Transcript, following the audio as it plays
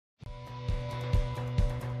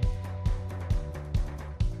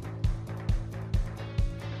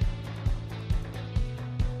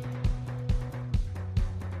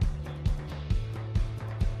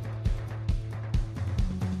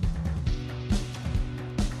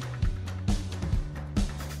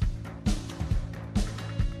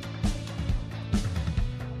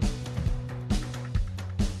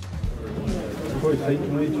Yep,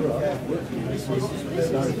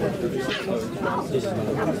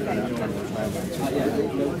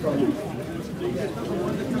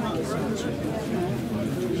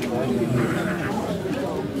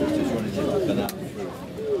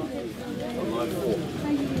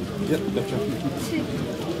 gotcha.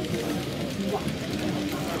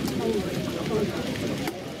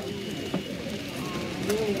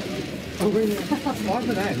 Oh, really? I'm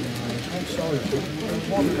an egg. I'm sorry.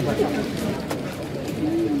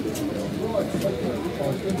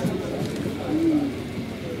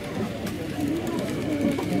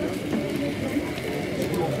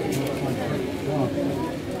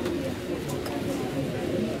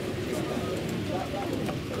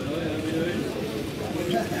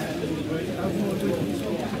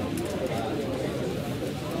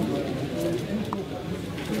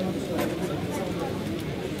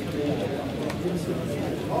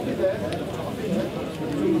 I'll be there.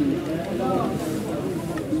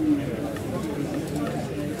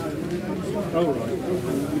 Oh, right.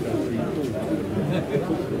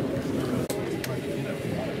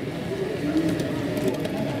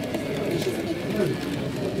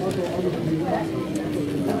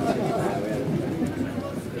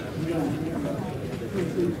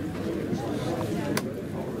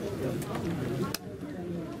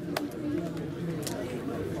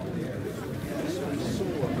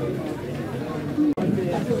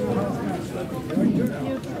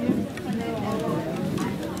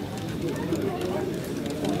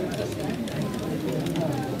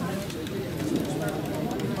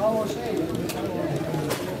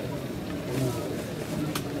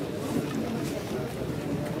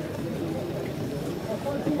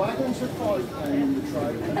 The wagons are £5 in the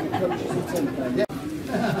trade, and the coaches are £10. Yeah.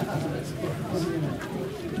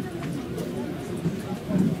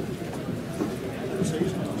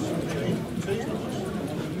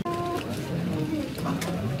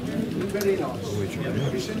 Very nice.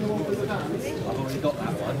 Have you seen the one with the vans? I've already got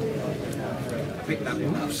that one. I picked that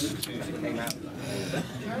one up as soon as it came out.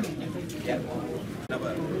 Yeah.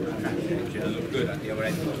 Another picture that looked good at the other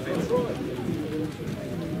end of the field.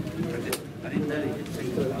 I didn't know they did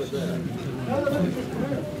things like that.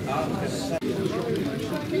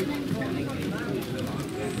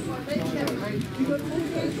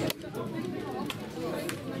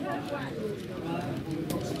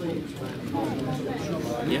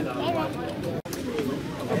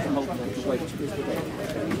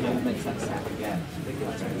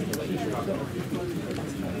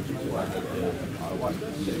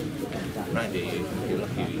 Randy, you're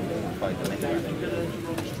lucky you find the next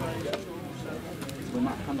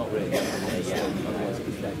I'm not really. Otherwise it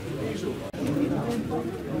would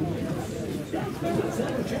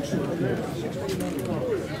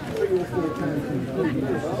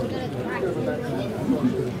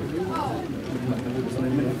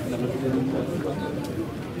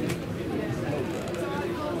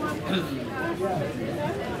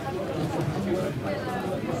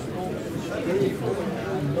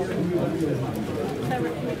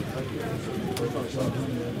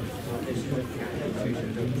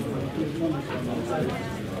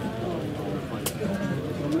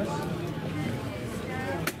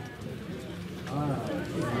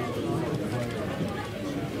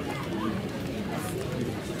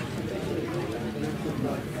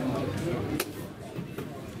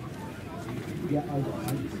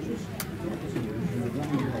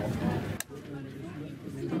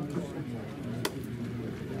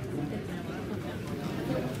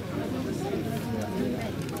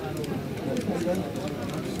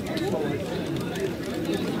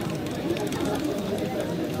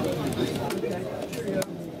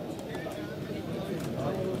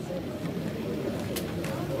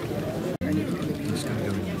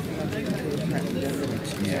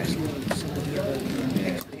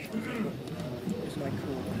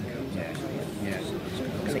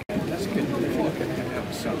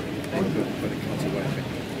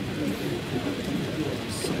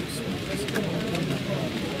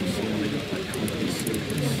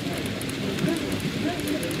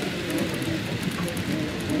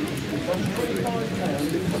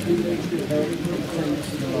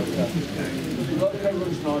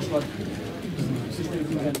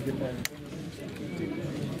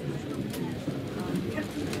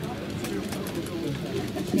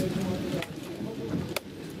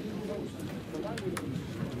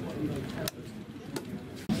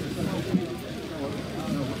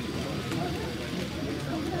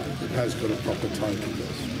It has got a proper title.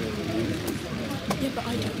 Yeah, but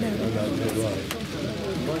I don't know. Oh, no, right.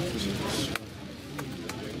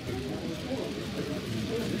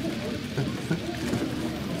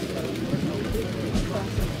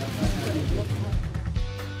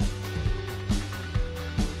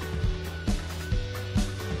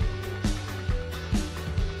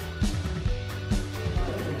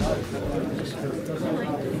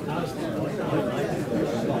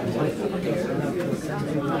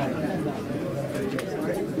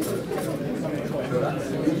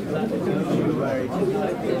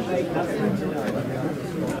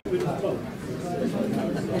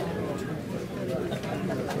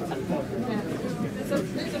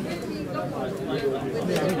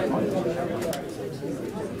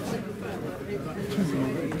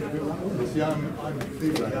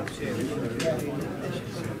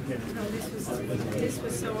 This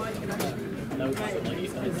was so I could actually.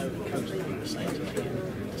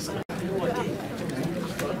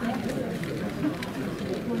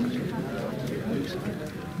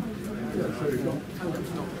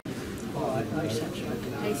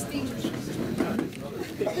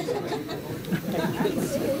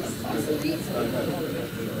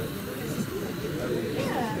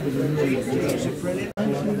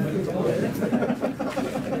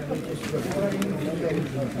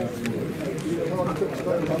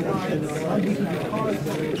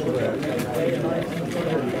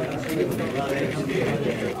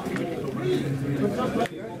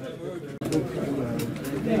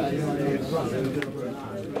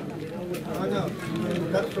 I know,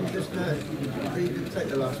 that's from just now. You can take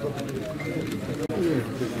the last one.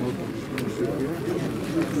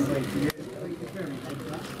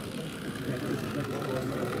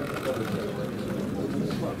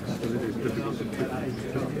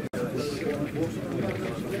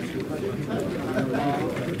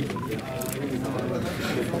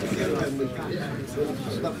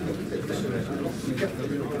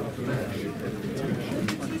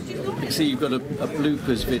 See, you've got a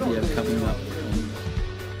bloopers video coming up.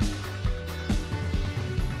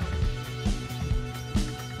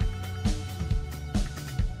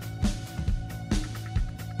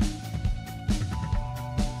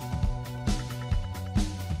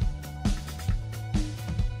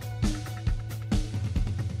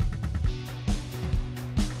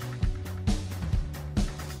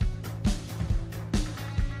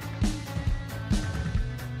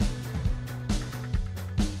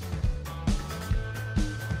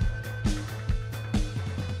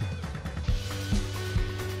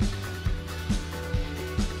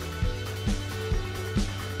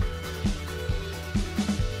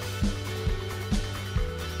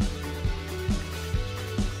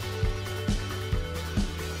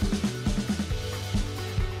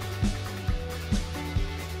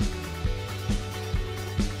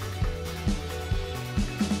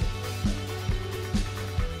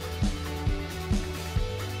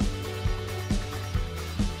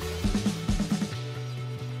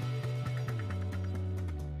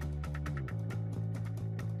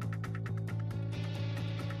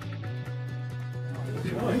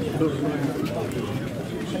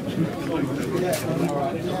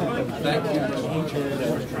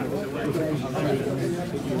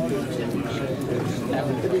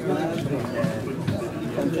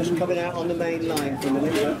 I'm just coming out on the main line for a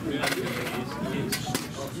minute.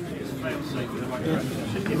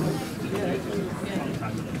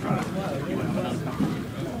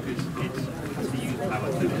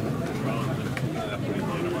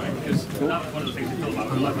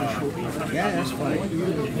 Yeah, that's fine.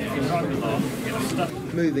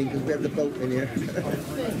 Moving because we have the bolt in here.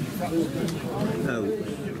 Oh,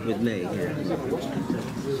 with me.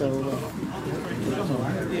 So.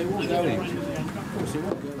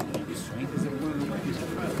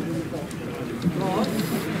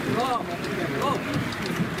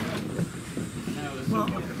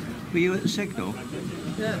 What? Were you at the signal?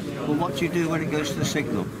 Yeah. Well, what do you do when it goes to the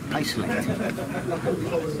signal? Isolate.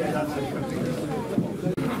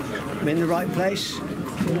 I'm in the right place?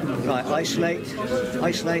 Right, isolate.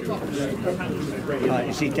 Isolate. Right,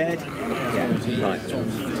 is he dead? Yeah, right.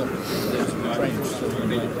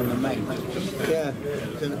 Yeah,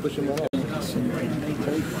 going to push him off.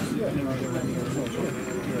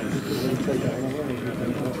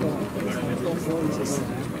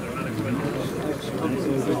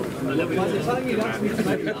 By the time you'd asked me to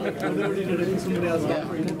make that, I've already done it, somebody else got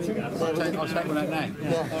it. I'll take one out now.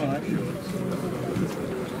 Yeah. All right.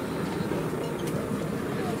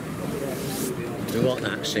 We want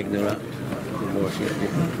that signal up.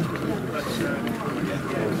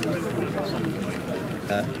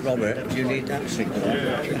 Robert, do you need that signal up?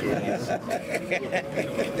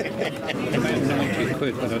 £90,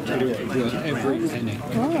 but I'll tell you what, we want every penny.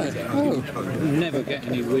 Right, oh. Never get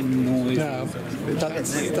any wind noise. No,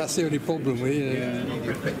 that's the only problem with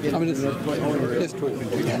it. I mean, let's talk.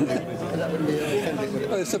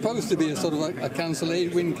 Well, it's supposed to be a sort of like a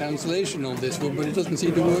wind cancellation on this one, but it doesn't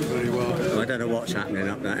seem to work very well. I don't know what's happening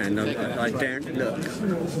up that end. I daren't look.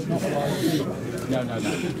 No.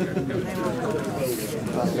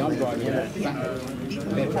 I'm driving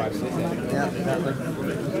they're driving it there.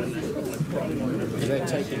 They're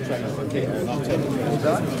taking trains for Keto and I'm taking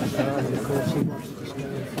trains.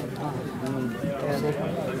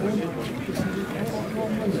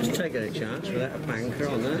 Just taking a chance without a banker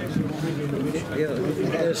on that.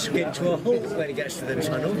 He'll skid to a halt when he gets to the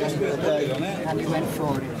tunnel. And he went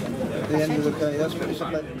forward. At the end of the day, that's what it's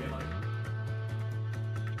about.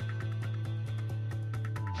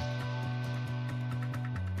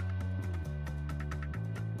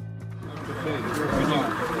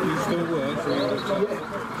 You still work, so you're retired?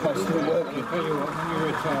 I still work. I tell you what, when you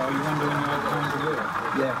retire, you wonder when you have time to work.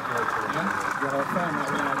 Yeah. Yeah, I found that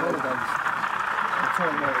when I was holidays. I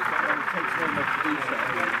told them it takes very much to do so.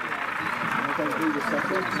 And I don't do the stuff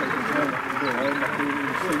that takes very much to do. I end up doing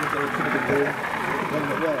the things that I could have been doing when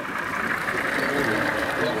at work.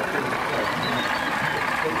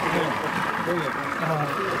 Brilliant.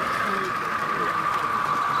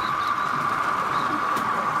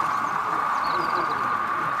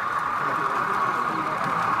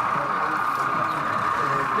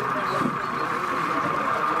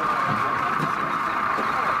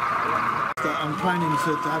 I'm planning to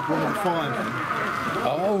have one of the firemen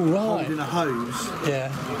holding a hose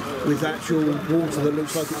with actual water that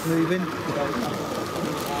looks like it's moving.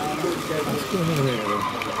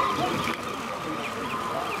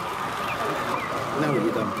 Now what have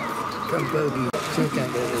you done? Come bogey. So you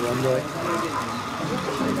can't get it wrong way.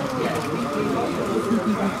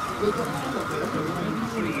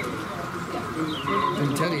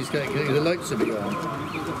 I'm telling you, he's got to get the lights a bit on.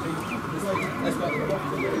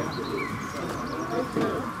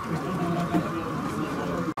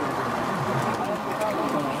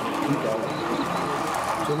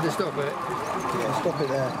 So we'll just stop it? Yeah, stop it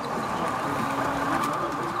there.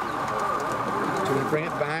 So we bring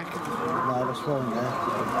it back? No, that's wrong there.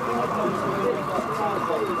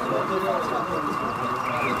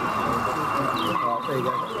 Right, there you go.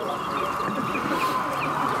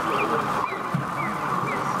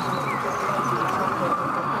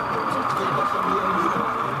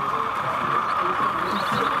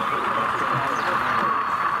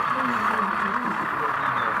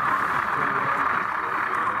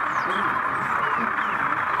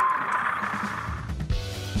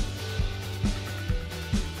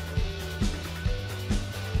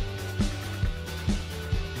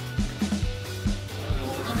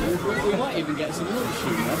 We might even get some lunch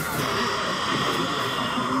soon then.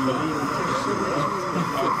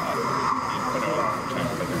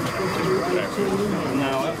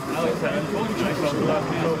 No, it's unfortunately not the last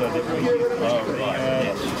Oh, right,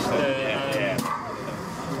 yes.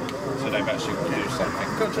 So they've actually got to do something.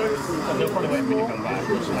 They'll probably wait for you to come back.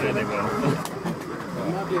 So they will.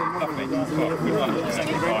 Lovely. Well, we might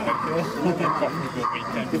have to a profitable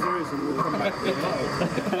weekend.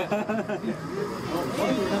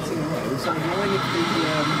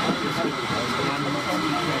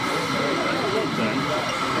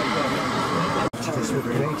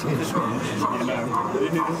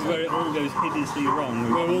 This is where it all goes hideously wrong.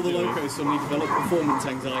 Where all the locos suddenly develop performance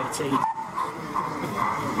anxiety.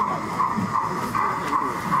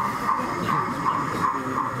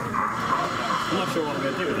 I'm not sure what I'm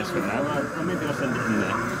going to do with this one now. Maybe I'll send it in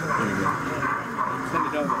there. There we go. Send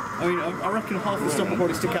it over. I mean, I reckon half the stuff will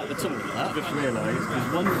probably stick out the tunnel of that. I just realised there's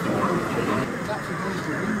one thing.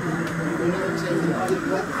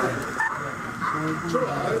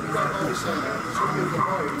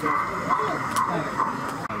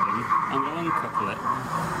 I'm going to uncouple it.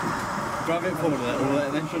 Drive it forward a little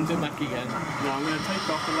and then front it back again. Now I'm going to take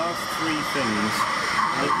off the last three things.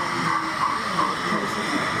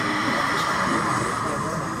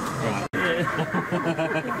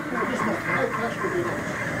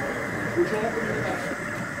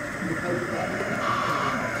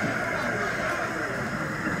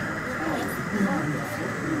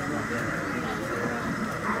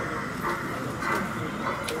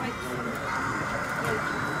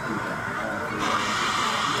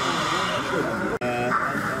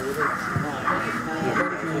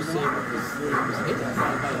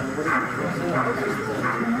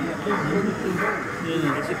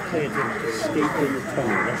 Is it clear to escape in the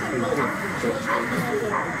tunnel? That's pretty good.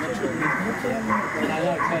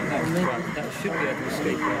 That should be able to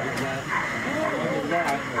escape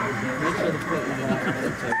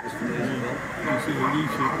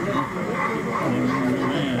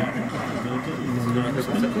There's a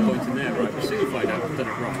point in there, right? We'll see if I know I've done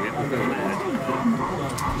it wrong. Yeah, we'll go there.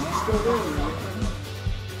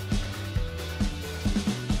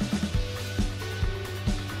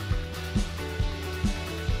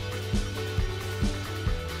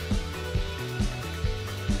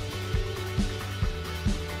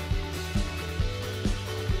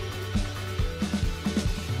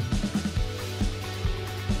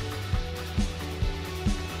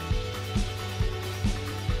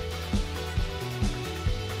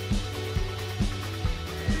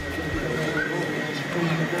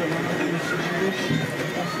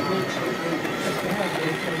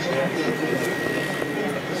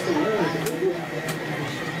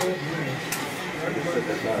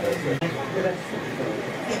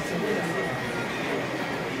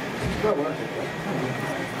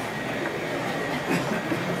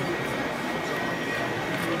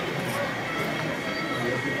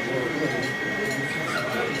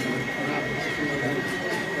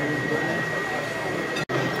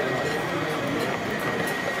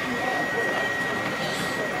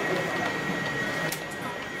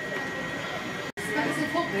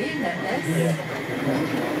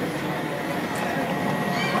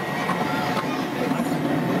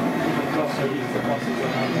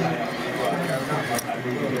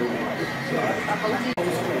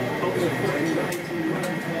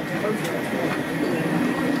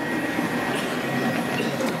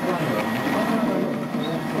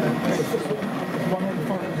 One at the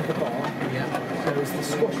front of the bar. Yeah. There is the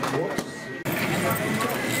squash courts.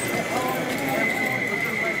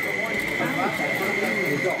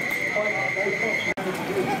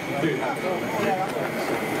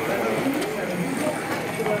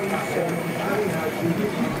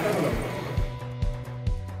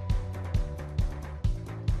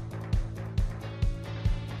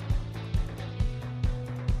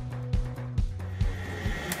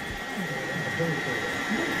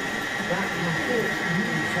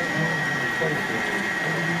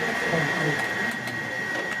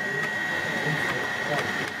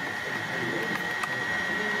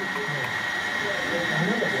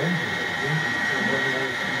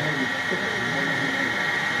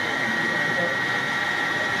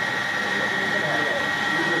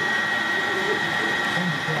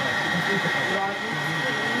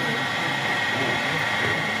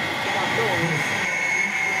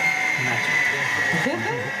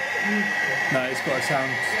 No, it's got a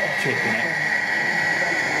sound chip in it.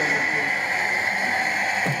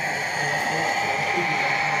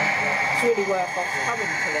 It's really worth us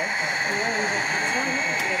coming to this.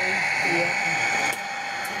 Yeah.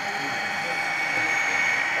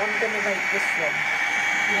 I'm going to make this one.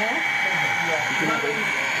 Yeah? Yeah. You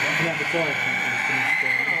can have the drive.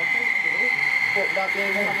 What, would I be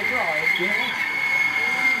able to have a drive? Yeah.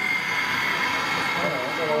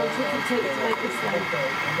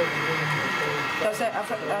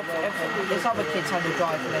 There's other kids had a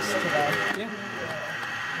drive list today. Yeah.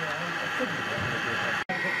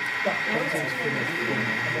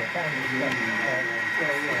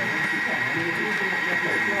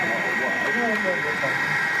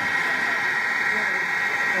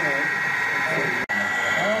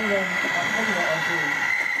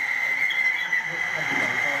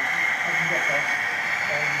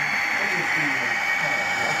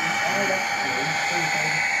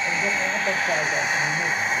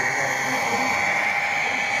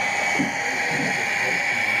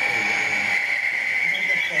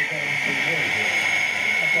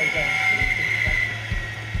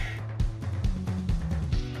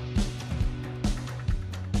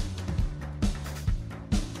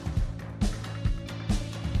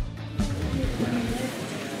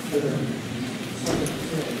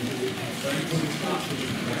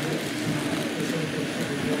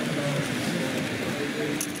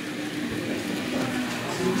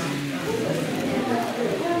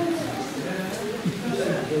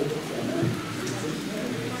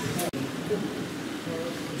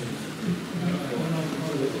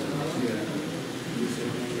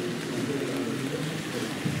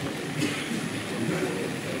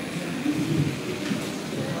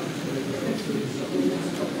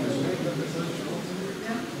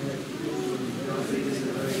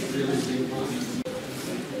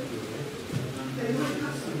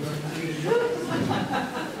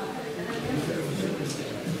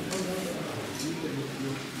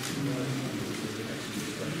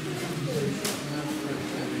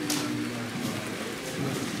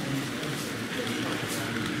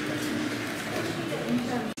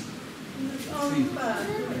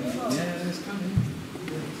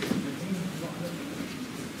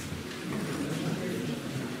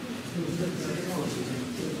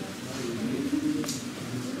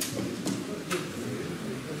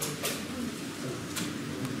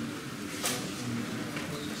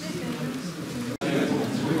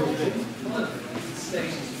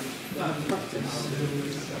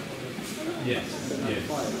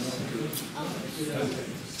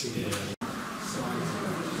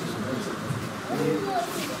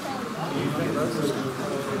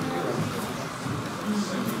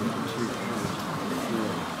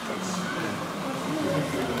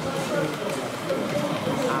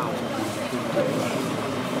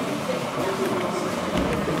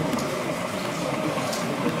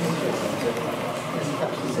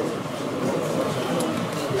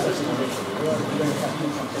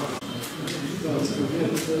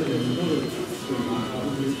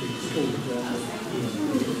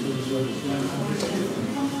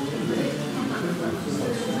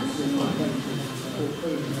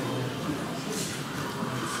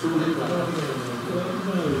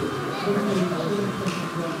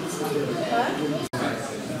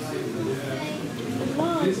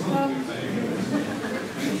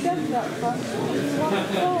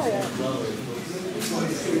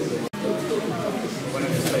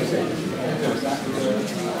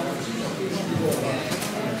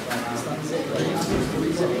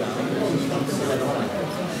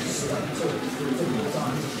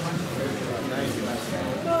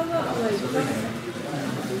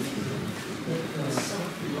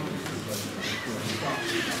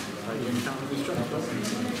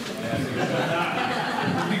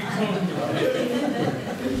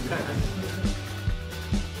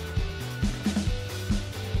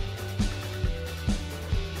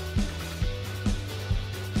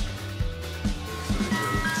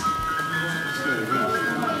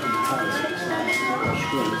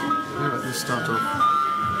 Let's start off.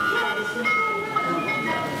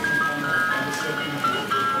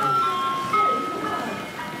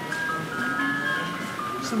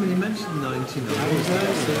 Somebody mentioned 99. I was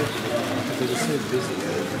there, because they were so busy.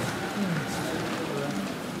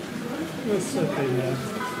 That's okay, yeah.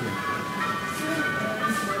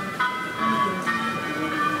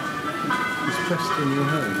 Is Preston your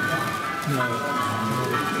home? No.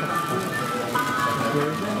 Where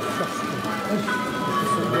is it? Preston.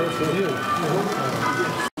 For you.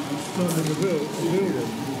 Finding the will.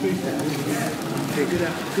 Okay,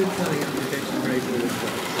 good planning application, very good.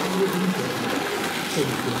 So we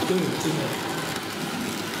can do it, isn't it?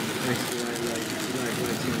 Basically, I like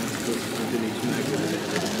writing articles for the village magazine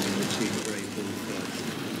and achieve a very full first.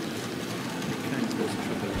 It can cause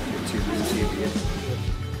trouble if you're too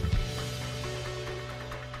busy.